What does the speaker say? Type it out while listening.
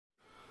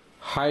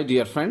Hi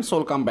dear friends,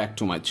 welcome back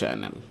to my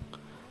channel.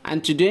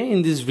 And today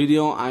in this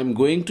video I'm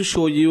going to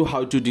show you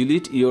how to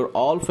delete your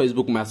all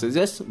Facebook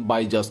messages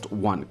by just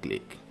one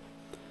click.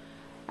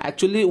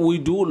 Actually we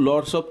do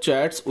lots of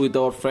chats with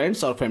our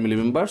friends or family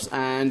members,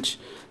 and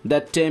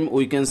that time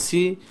we can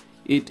see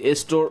it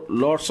store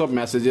lots of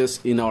messages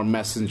in our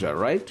messenger,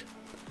 right?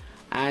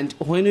 And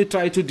when we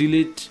try to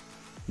delete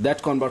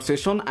that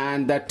conversation,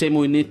 and that time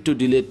we need to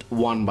delete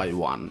one by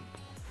one,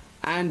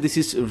 and this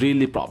is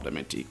really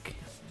problematic.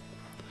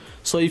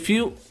 So if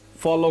you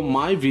follow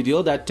my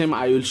video, that time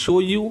I will show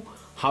you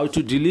how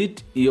to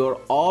delete your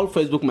all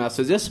Facebook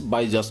messages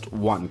by just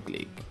one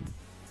click.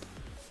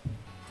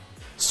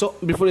 So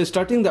before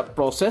starting the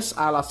process,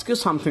 I'll ask you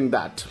something,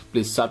 that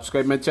please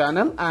subscribe my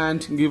channel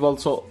and give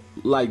also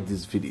like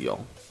this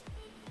video.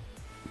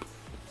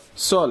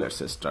 So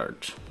let's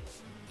start.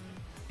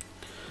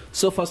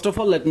 So first of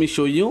all, let me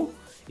show you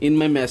in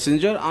my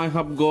messenger I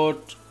have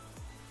got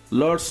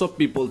lots of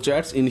people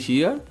chats in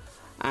here,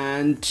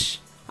 and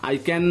I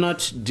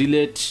cannot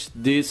delete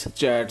these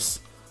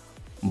chats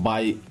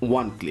by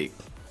one click.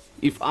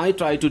 If I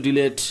try to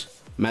delete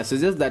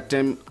messages, that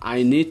time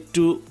I need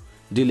to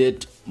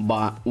delete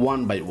by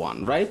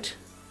one, right?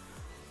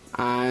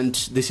 And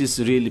this is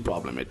really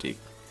problematic.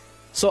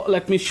 So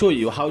let me show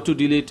you how to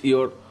delete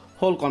your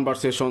whole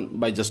conversation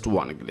by just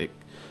one click.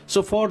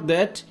 So for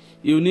that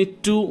you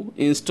need to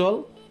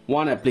install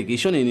one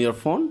application in your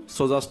phone.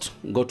 So just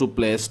go to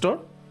Play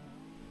Store,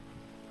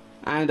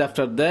 and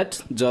after that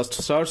just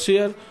search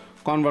here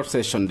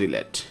conversation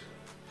delete,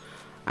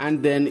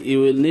 and then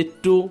you will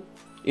need to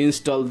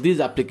install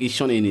this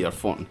application in your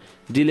phone,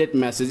 delete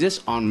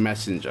messages on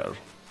messenger.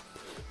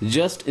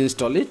 Just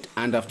install it,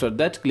 and after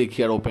that click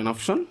here open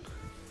option.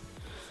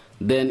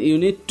 Then you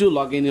need to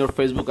log in your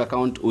Facebook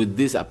account with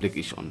this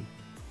application,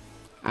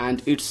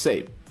 and it's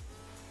safe.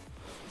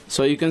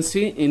 So you can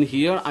see in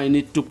here I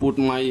need to put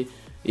my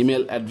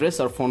email address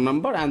or phone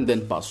number and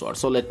then password.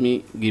 So let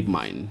me give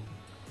mine,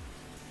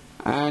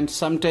 and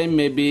sometime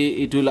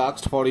maybe it will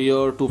ask for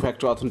your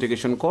two-factor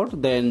authentication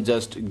code, then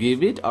just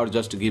give it, or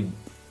just give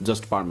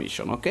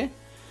permission. Okay,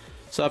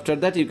 so after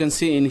that you can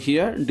see in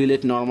here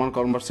delete normal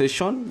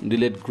conversation,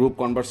 delete group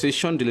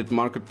conversation, delete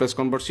marketplace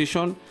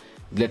conversation,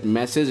 delete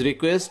message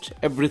request,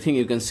 everything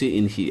you can see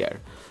in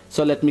here.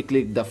 So let me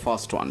click the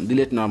first one,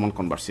 delete normal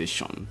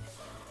conversation,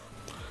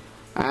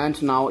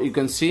 and now you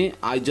can see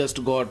I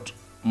just got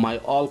my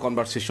all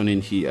conversation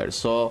in here.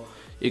 So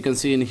you can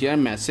see in here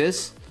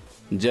message,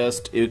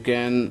 just you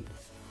can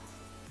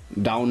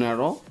down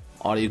arrow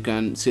or you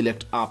can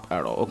select up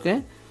arrow.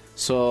 Okay,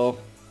 so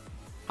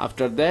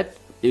after that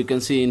you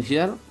can see in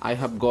here I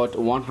have got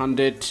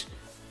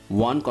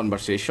 101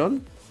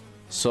 conversation.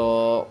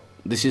 So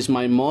this is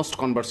my most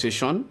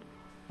conversation,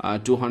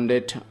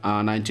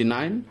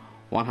 299,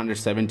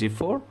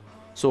 174.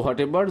 so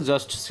whatever,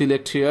 just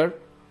select here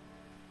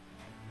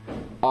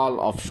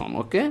all option.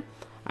 Okay,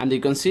 and you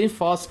can see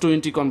first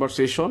 20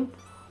 conversation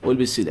will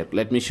be select.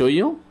 Let me show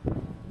you.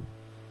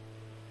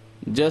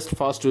 Just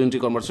first 20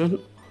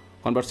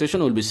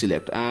 conversation will be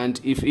select, and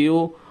if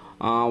you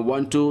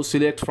want to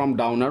select from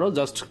down arrow,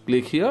 just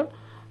click here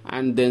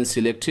and then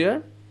select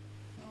here,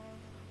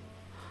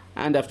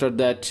 and after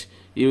that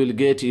you will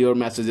get your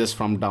messages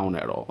from down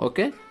arrow.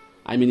 Okay,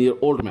 I mean your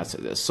old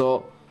messages.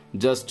 So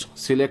just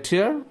select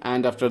here,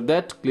 and after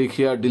that click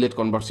here delete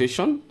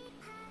conversation,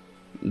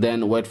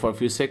 then wait for a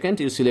few seconds.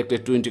 You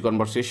selected 20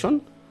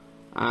 conversation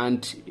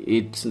and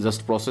it's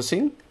just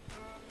processing,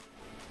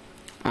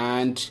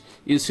 and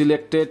you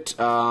selected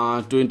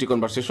 20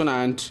 conversation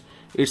and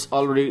it's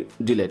already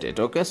deleted.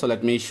 Okay, so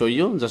let me show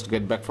you. Just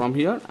get back from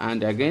here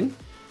and again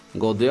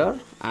go there,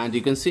 and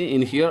you can see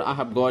in here I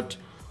have got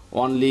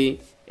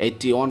only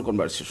 81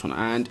 conversation,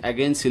 and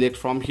again select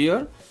from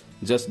here,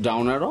 just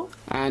down arrow,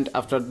 and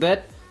after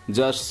that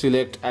just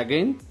select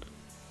again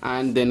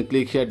and then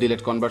click here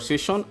delete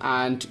conversation,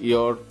 and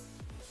your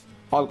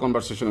all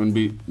conversation will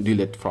be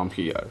deleted from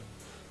here.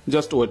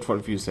 Just wait for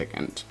a few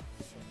seconds.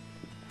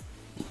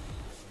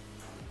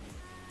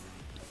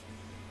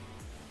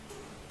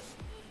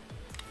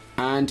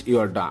 And you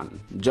are done.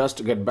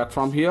 Just get back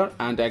from here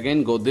and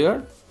again go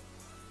there,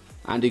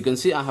 and you can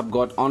see I have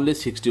got only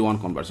 61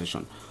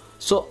 conversation.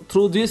 So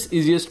through this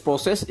easiest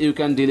process you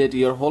can delete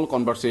your whole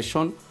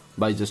conversation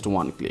by just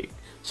one click.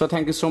 So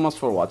thank you so much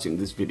for watching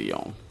this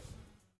video.